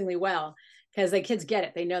surprisingly well, because the kids get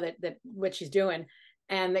it. They know that what she's doing,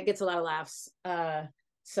 and that gets a lot of laughs.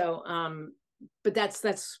 But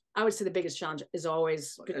that's I would say the biggest challenge is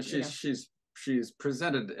always, she's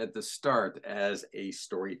presented at the start as a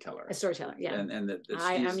storyteller. A storyteller, yeah. And that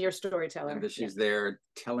I am your storyteller. And that she's there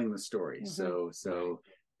telling the story. Mm-hmm. So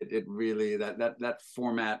it really, that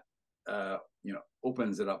format you know,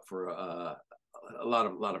 opens it up for a lot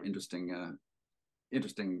of interesting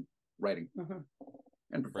writing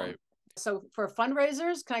and performance. Right. So for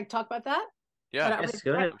fundraisers, can I talk about that? Yeah, yes,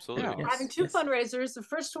 go ahead. Absolutely. We're having two fundraisers. The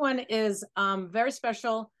first one is very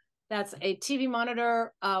special. That's a TV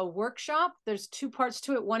monitor workshop. There's two parts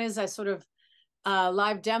to it. One is a sort of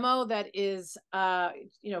live demo that is,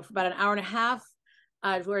 you know, for about an hour and a half,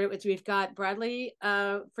 where we've got Bradley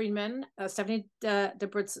Friedman, Stephanie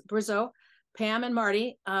DeBrizzo, Pam and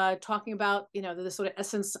Marty talking about, you know, the sort of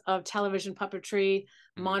essence of television puppetry,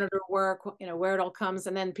 monitor work, you know, where it all comes,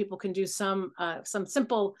 and then people can do some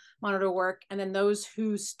simple monitor work, and then those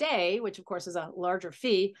who stay, which of course is a larger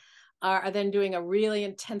fee, are then doing a really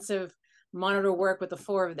intensive monitor work with the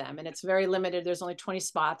four of them, and it's very limited. There's only 20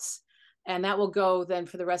 spots, and that will go then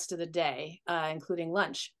for the rest of the day, including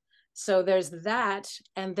lunch. So there's that,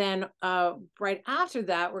 and then right after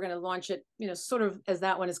that, we're going to launch it, you know, sort of as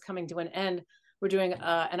that one is coming to an end. We're doing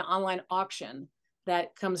an online auction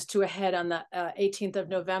that comes to a head on the 18th of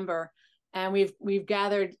November, and we've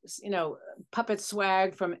gathered, you know, puppet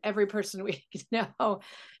swag from every person we know,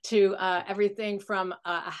 to everything from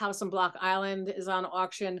a house on Block Island is on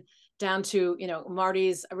auction, down to, you know,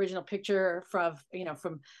 Marty's original picture from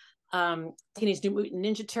Teenage Mutant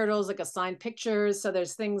Ninja Turtles, like a signed pictures. So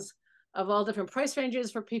there's things of all different price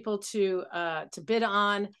ranges for people to bid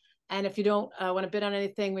on. And if you don't want to bid on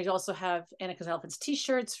anything, we also have Aanika's Elephants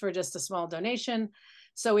t-shirts for just a small donation.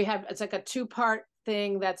 So it's like a two-part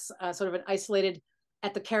thing that's sort of an isolated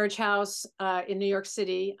at the Carriage House in New York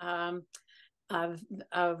City. Heather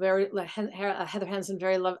Hansen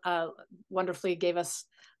very wonderfully gave us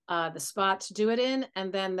the spot to do it in.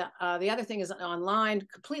 And then the other thing is online,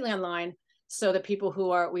 completely online, so that people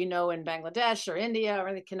who we know in Bangladesh or India,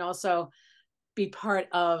 or they can also be part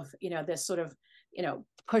of, you know, this sort of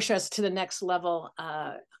push us to the next level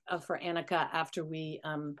for Aanika after we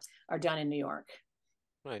are down in New York.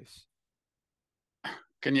 Nice.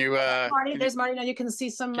 Can you Marty, there's Marty. Now you can see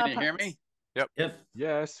some can you hear me? Yep.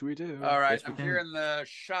 Yes, we do. All right, Yes, we I'm here can. in the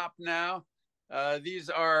shop now. These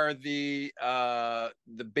are the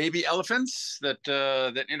baby elephants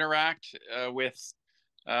that interact with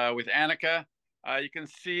Aanika. You can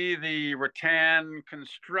see the rattan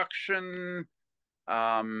construction.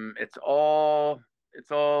 It's all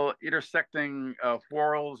intersecting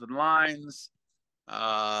whorls and lines.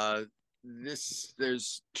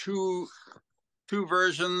 There's two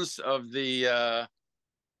versions of the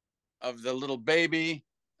little baby.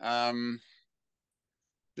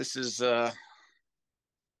 This is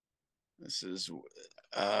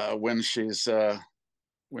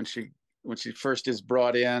when she first is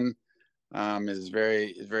brought in. Is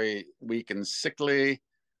very weak and sickly.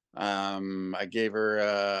 I gave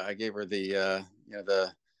her the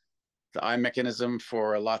eye mechanism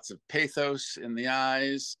for lots of pathos in the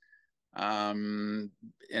eyes.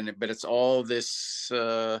 But it's all this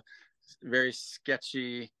very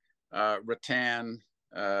sketchy rattan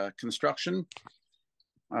construction.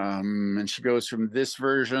 And she goes from this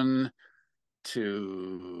version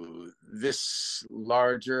to this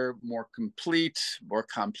larger, more complete, more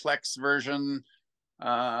complex version.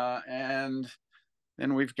 And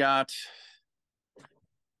then we've got,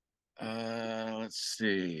 let's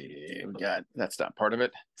see, that's not part of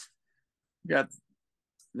it.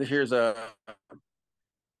 Here's a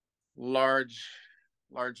large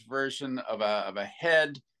version of a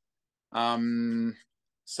head.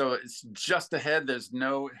 So it's just a head. There's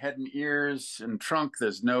no head and ears and trunk.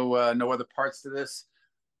 There's no other parts to this.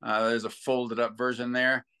 There's a folded up version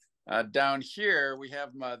there. Down here we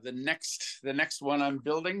have the next one I'm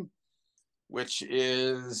building, which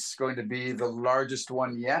is going to be the largest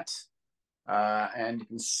one yet. And you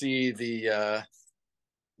can see the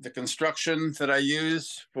construction that I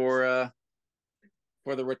use for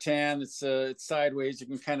the rattan. It's sideways. You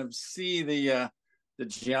can kind of see the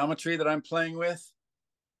geometry that I'm playing with.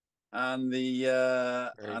 On the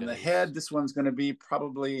head, this one's going to be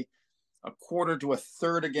probably a quarter to a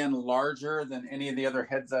third again larger than any of the other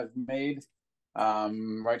heads I've made.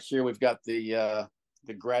 Right here we've got the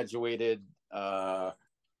graduated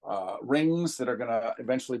rings that are going to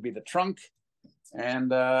eventually be the trunk.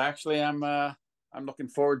 And actually I'm looking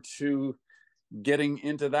forward to getting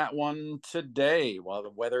into that one today while the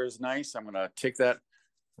weather is nice. I'm going to take that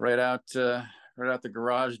right out the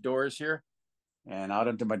garage doors here and out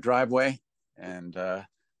into my driveway and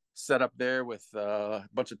set up there with a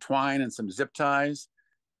bunch of twine and some zip ties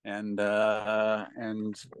and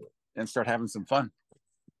start having some fun.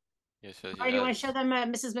 Yes, Do you want to show them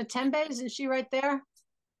Mrs. Matembe? Isn't she right there?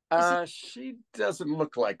 She doesn't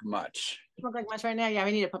look like much. Look like much right now. Yeah,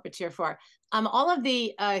 we need a puppeteer for. All of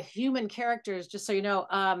the human characters, just so you know,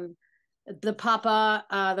 the Papa,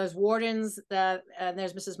 there's Wardens,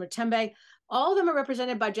 there's Mrs. Matembe. All of them are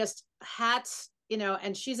represented by just hats,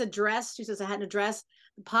 and she's a dress. She says a hat and a dress.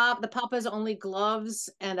 The Papa's only gloves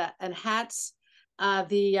and hats.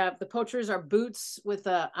 The poachers are boots with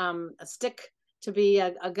a stick to be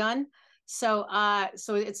a gun. So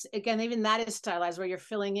it's, again, even that is stylized where you're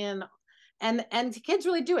filling in, and the kids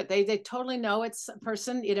really do it. They totally know it's a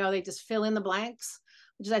person. They just fill in the blanks,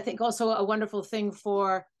 which is, I think, also a wonderful thing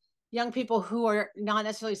for young people who are not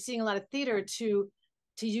necessarily seeing a lot of theater to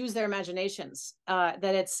use their imaginations.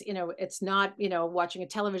 That it's not watching a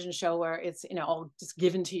television show where it's all just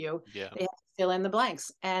given to you. Yeah. They have to fill in the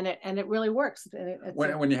blanks, and it really works.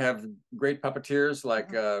 When you have great puppeteers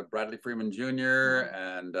like Bradley Freeman Jr.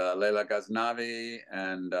 and Leila Ghaznavi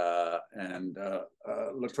and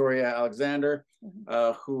Latoria Alexander,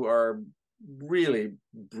 who are really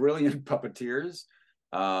brilliant puppeteers,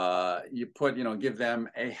 you give them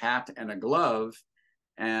a hat and a glove,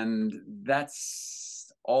 and that's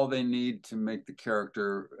all they need to make the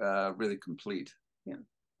character really complete. Yeah.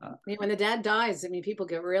 When the dad dies, people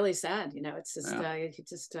get really sad. It's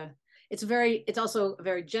just it's also a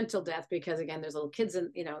very gentle death because, again, there's little kids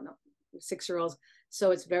and 6-year-olds,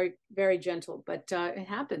 so it's very, very gentle. But it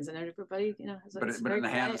happens, and everybody has. But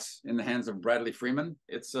in the hands of Bradley Freeman,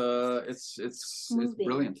 it's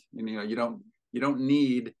brilliant. You don't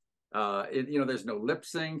need. There's no lip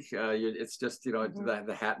sync. It's just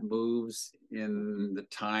the hat moves in the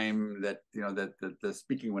time that that the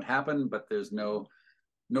speaking would happen, but there's no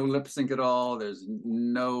lip sync at all. There's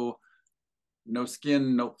no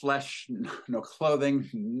skin, no flesh, no clothing,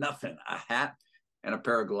 nothing. A hat and a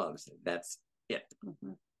pair of gloves. That's it.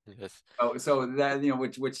 Yes. So that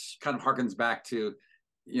which kind of harkens back to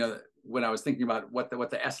when I was thinking about what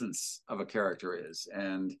the essence of a character is,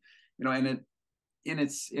 and and it in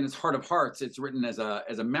its heart of hearts, it's written as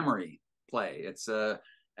a memory play. It's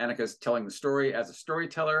Aanika's telling the story as a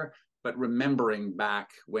storyteller, but remembering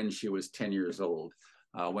back when she was 10 years old,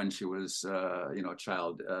 when she was a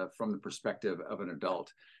child, from the perspective of an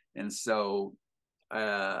adult. And so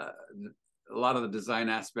a lot of the design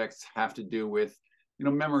aspects have to do with,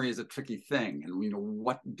 memory is a tricky thing. And,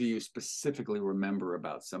 what do you specifically remember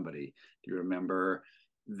about somebody? Do you remember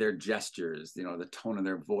their gestures, the tone of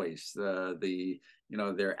their voice,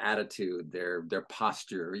 their attitude, their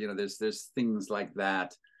posture? There's things like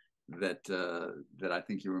that I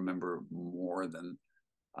think you remember more than,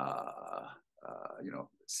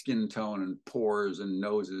 skin tone and pores and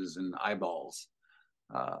noses and eyeballs.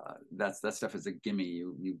 That stuff is a gimme.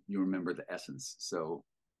 You remember the essence. So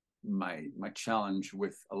my challenge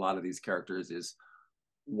with a lot of these characters is,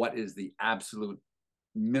 what is the absolute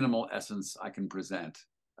minimal essence I can present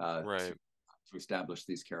to establish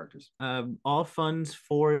these characters. All funds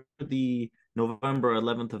for the November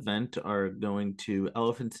 11th event are going to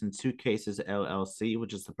Elephants and Suitcases LLC,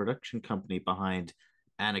 which is the production company behind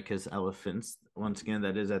Aanika's Elephants. Once again,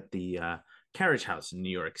 that is at the Carriage House in New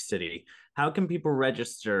York City. How can people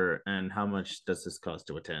register, and how much does this cost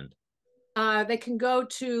to attend? They can go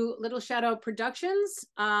to Little Shadow Productions.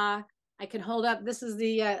 I can hold up. This is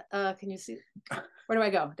the, can you see? Where do I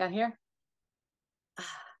go? Down here?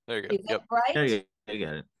 There you go. Yep. Right? There you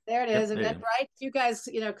got it. There it is. Eventbrite. You guys,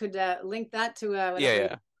 could link that to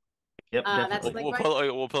Yeah. Yep. That's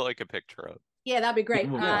we'll put like a picture up. Yeah, that'd be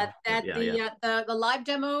great. The live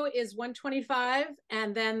demo is $125,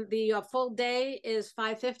 and then the full day is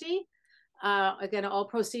 $550. Again, all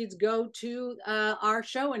proceeds go to our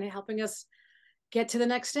show and helping us get to the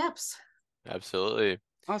next steps. Absolutely.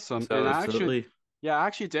 Awesome. So, and absolutely. I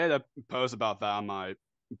actually did a post about that on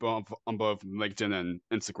both LinkedIn and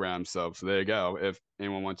Instagram. So there you go. If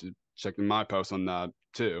anyone wants to check my post on that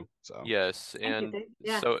too. So yes, and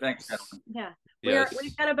so thanks, gentlemen. Yeah. Yes.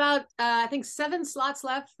 We've got about I think 7 slots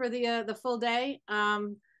left for the full day.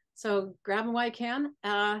 So grab them while you can.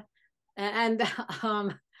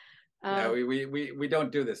 We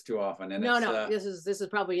don't do this too often, and this is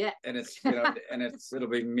probably it. And it's it'll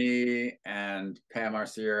be me and Pam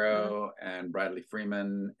Arciero and Bradley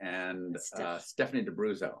Freeman and Stephanie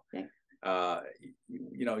DeBruzzo. Yeah.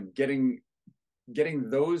 Getting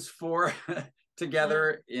those 4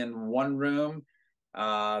 together in one room,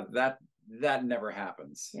 that never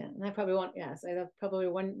happens. Yeah, and I probably won't. Yeah, so that's probably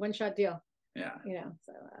one shot deal. Yeah.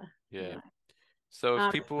 So. Yeah. So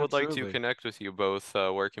if people would like to connect with you both,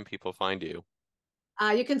 where can people find you?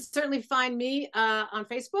 You can certainly find me on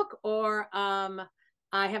Facebook, or I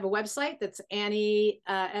have a website that's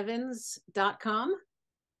AnnieEvans.com,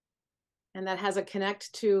 and that has a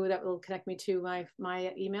that will connect me to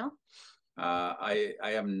my email. I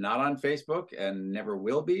am not on Facebook and never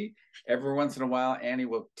will be. Every once in a while, Annie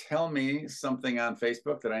will tell me something on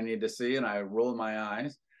Facebook that I need to see, and I roll my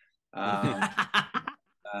eyes.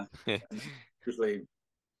 Usually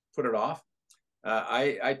put it off.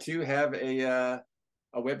 I too have a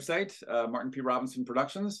website, Martin P. Robinson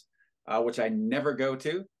Productions, which I never go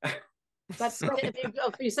to. But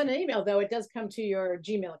if you send an email, though, it does come to your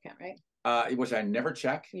Gmail account, right? Which I never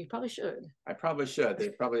check. You probably should. I probably should.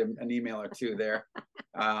 There's probably an email or two there.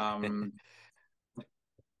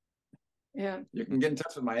 Yeah. You can get in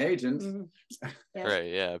touch with my agent. Mm-hmm. Yeah. Right.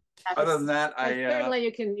 Yeah. Other than that, certainly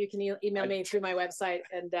you can email me through my website,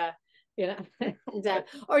 and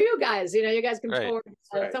or you guys, you guys can forward.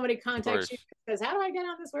 Somebody contacts you and says, "How do I get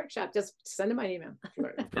on this workshop?" Just send them my email.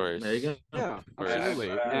 Of course. There you go. Yeah,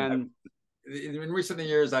 absolutely. And in recent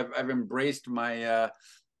years, I've embraced my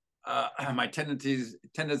my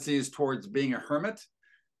tendencies towards being a hermit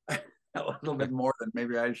a little bit more than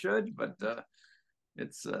maybe I should, but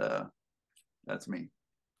it's that's me.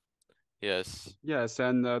 Yes,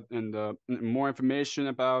 and more information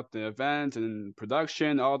about the event and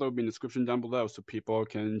production, all that will be in the description down below, so people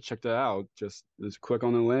can check that out. Just click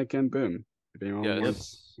on the link and boom. If anyone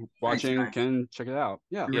wants watching can check it out.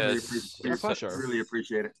 Yeah. It's a pleasure. Really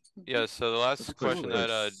appreciate it. Yeah. So the last question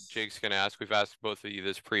that Jake's gonna ask, we've asked both of you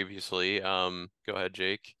this previously. Go ahead,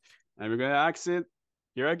 Jake. And we're gonna ask it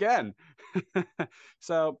here again.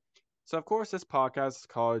 So of course this podcast is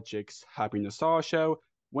called Jake's Happy Nostalgia Show.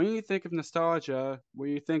 When you think of nostalgia, what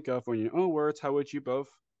do you think of, or in your own words, how would you both,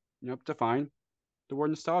 define the word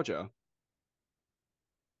nostalgia?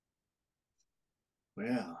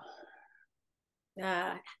 Well,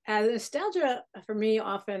 nostalgia for me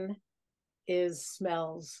often is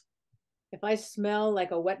smells. If I smell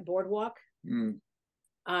like a wet boardwalk,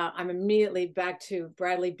 I'm immediately back to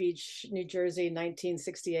Bradley Beach, New Jersey,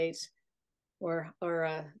 1968, or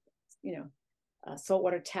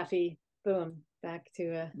saltwater taffy. Boom, back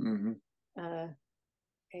to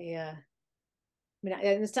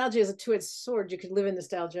nostalgia is a two-edged sword. You could live in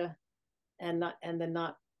nostalgia and then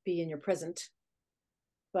not be in your present,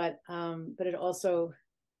 but it also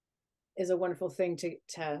is a wonderful thing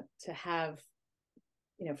to have,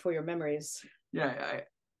 for your memories. Yeah,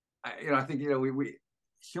 I think we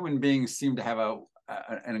human beings seem to have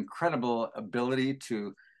an incredible ability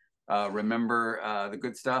to remember the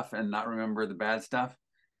good stuff and not remember the bad stuff.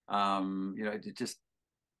 It just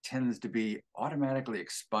tends to be automatically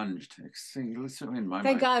expunged. Certainly in my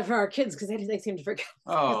Thank mind. God for our kids, because they seem to forget.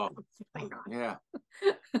 Oh, yeah.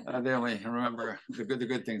 They only remember the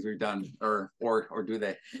good things we've done, or do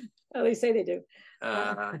they? At least say they do.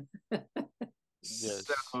 Yes.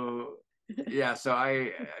 So yeah, so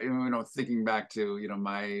I thinking back to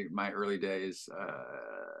my early days,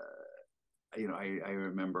 I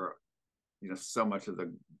remember so much of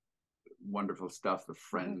the wonderful stuff, the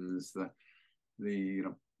friends, the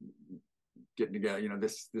getting together.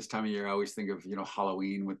 This time of year I always think of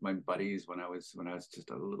Halloween with my buddies when I was just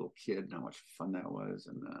a little kid, and how much fun that was,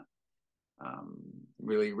 and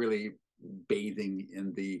really bathing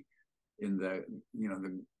in the the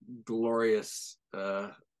glorious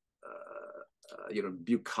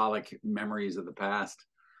bucolic memories of the past.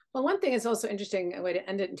 Well, one thing is also interesting, a way to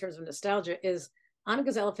end it in terms of nostalgia, is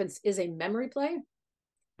Aanika's Elephants is a memory play.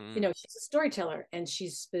 She's a storyteller, and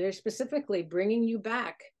she's very specifically bringing you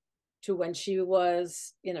back to when she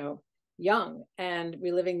was young and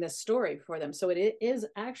reliving this story for them. So it is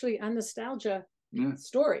actually a nostalgia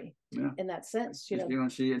story in that sense.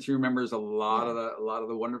 She remembers a lot of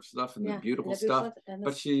the wonderful stuff and the beautiful stuff,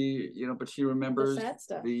 but she remembers the sad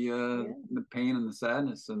stuff. The pain and the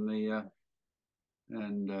sadness and the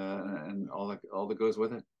and all that goes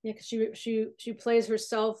with it. Yeah, because she plays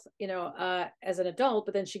herself, as an adult,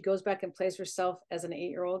 but then she goes back and plays herself as an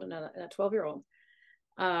 8-year-old and a 12-year-old.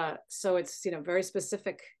 So it's very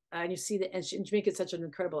specific, and you see that, and Jamaica is such an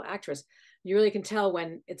incredible actress. You really can tell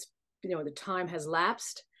when it's the time has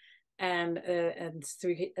lapsed, and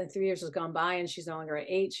 3 years has gone by, and she's no longer at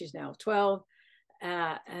 8; she's now 12.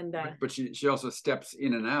 But she also steps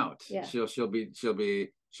in and out. Yeah. She'll be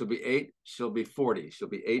 8, she'll be 40, she'll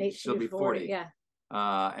be 8, she'll be 40. Yeah.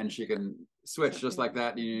 And she can switch just like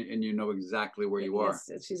that, and you know exactly where you are.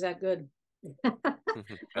 Yes, she's that good.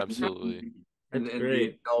 Absolutely. And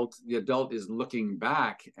the adult is looking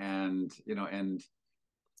back and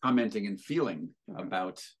commenting and feeling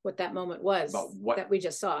about what that moment was, about what that we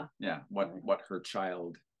just saw. Yeah, what her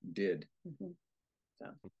child did.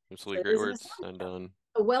 So absolutely great words. And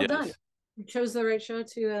well done. You chose the right show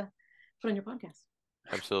to put on your podcast.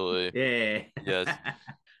 Absolutely. Yeah. Yes.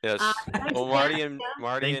 Yes. Well, Marty and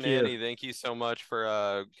Annie, thank you so much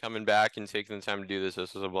for coming back and taking the time to do this.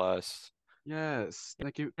 This was a blast. Yes,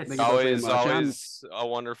 thank you. It's always a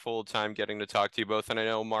wonderful time getting to talk to you both. And I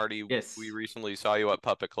know, Marty, we recently saw you at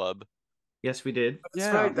Puppet Club. Yes, we did.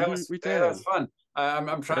 That's right. That was fun.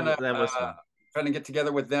 I'm trying to get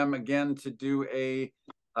together with them again to do a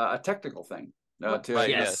technical thing.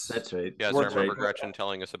 Yes, that's right. Yes, I remember Gretchen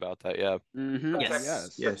telling us about that. Yeah.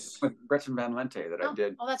 Yes. With Gretchen Van Lente that I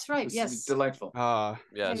did. Oh, that's right. Yes. Delightful.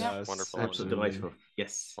 Yes. Wonderful. Absolutely delightful.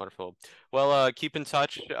 Yes. Wonderful. Well, keep in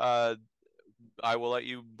touch. I will let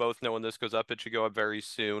you both know when this goes up. It should go up very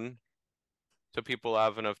soon, so people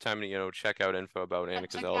have enough time to check out info about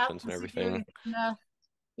Aanika's Elephants and everything.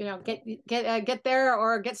 Get there,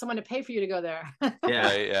 or get someone to pay for you to go there.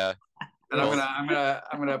 Yeah. And I'm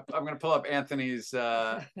gonna pull up Anthony's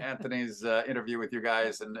interview with you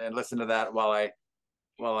guys and listen to that while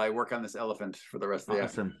I work on this elephant for the rest of the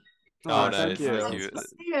afternoon. Oh, nice. Thank you.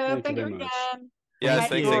 Thank you again. Yes,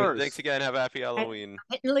 thanks again. Have a happy Halloween.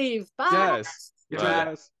 Hit and leave. Bye. Yes.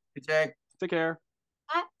 Bye. Good day. Take care.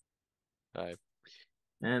 Bye.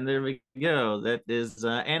 And there we go. That is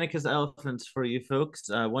Aanika's Elephants for you folks.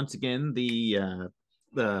 Once again, the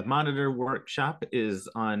monitor workshop is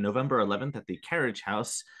on November 11th at the Carriage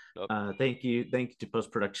House. Thank you to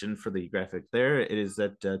post production for the graphic there. It is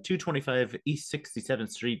at 225 East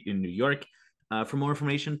 67th Street in New York. For more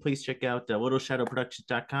information, please check out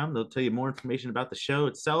littleshadowproductions.com. They'll tell you more information about the show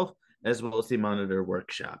itself, as well as the monitor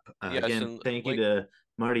workshop. Again, thank you to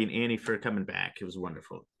Marty and Annie for coming back. It was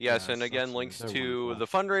wonderful. Yes, and again, links to the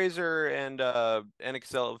fundraiser and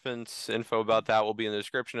Aanika's Elephants info about that will be in the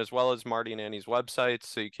description, as well as Marty and Annie's websites,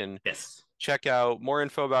 so you can check out more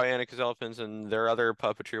info about Aanika's Elephants and their other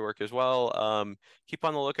puppetry work as well. Keep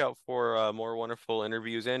on the lookout for more wonderful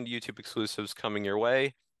interviews and YouTube exclusives coming your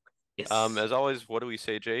way. Yes. As always, what do we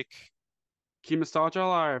say, Jake? Keep nostalgia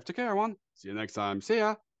alive. Take care, everyone. See you next time. See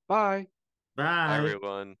ya. Bye. Bye, Bye.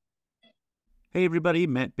 everyone. Hey everybody,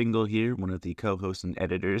 Matt Bingel here, one of the co-hosts and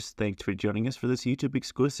editors. Thanks for joining us for this YouTube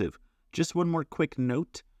exclusive. Just one more quick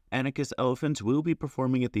note. Aanika's Elephants will be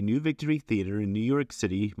performing at the New Victory Theater in New York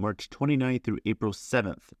City, March 29th through April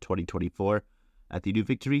 7th, 2024. At the New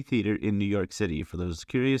Victory Theater in New York City. For those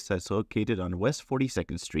curious, that's located on West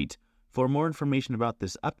 42nd Street. For more information about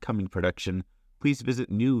this upcoming production, please visit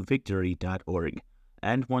newvictory.org.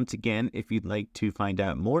 And once again, if you'd like to find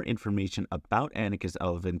out more information about Aanika's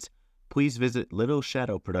Elephants, please visit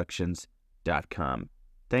littleshadowproductions.com.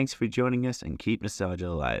 Thanks for joining us and keep nostalgia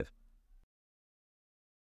alive.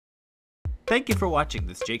 Thank you for watching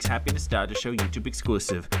this Jake's Happy Nostalgia Show YouTube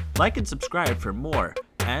exclusive. Like and subscribe for more,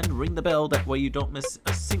 and ring the bell, that way you don't miss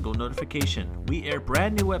a single notification. We air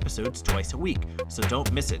brand new episodes twice a week, so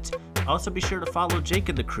don't miss it. Also be sure to follow Jake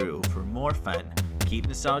and the crew for more fun. Keep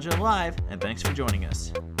nostalgia alive, and thanks for joining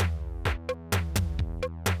us.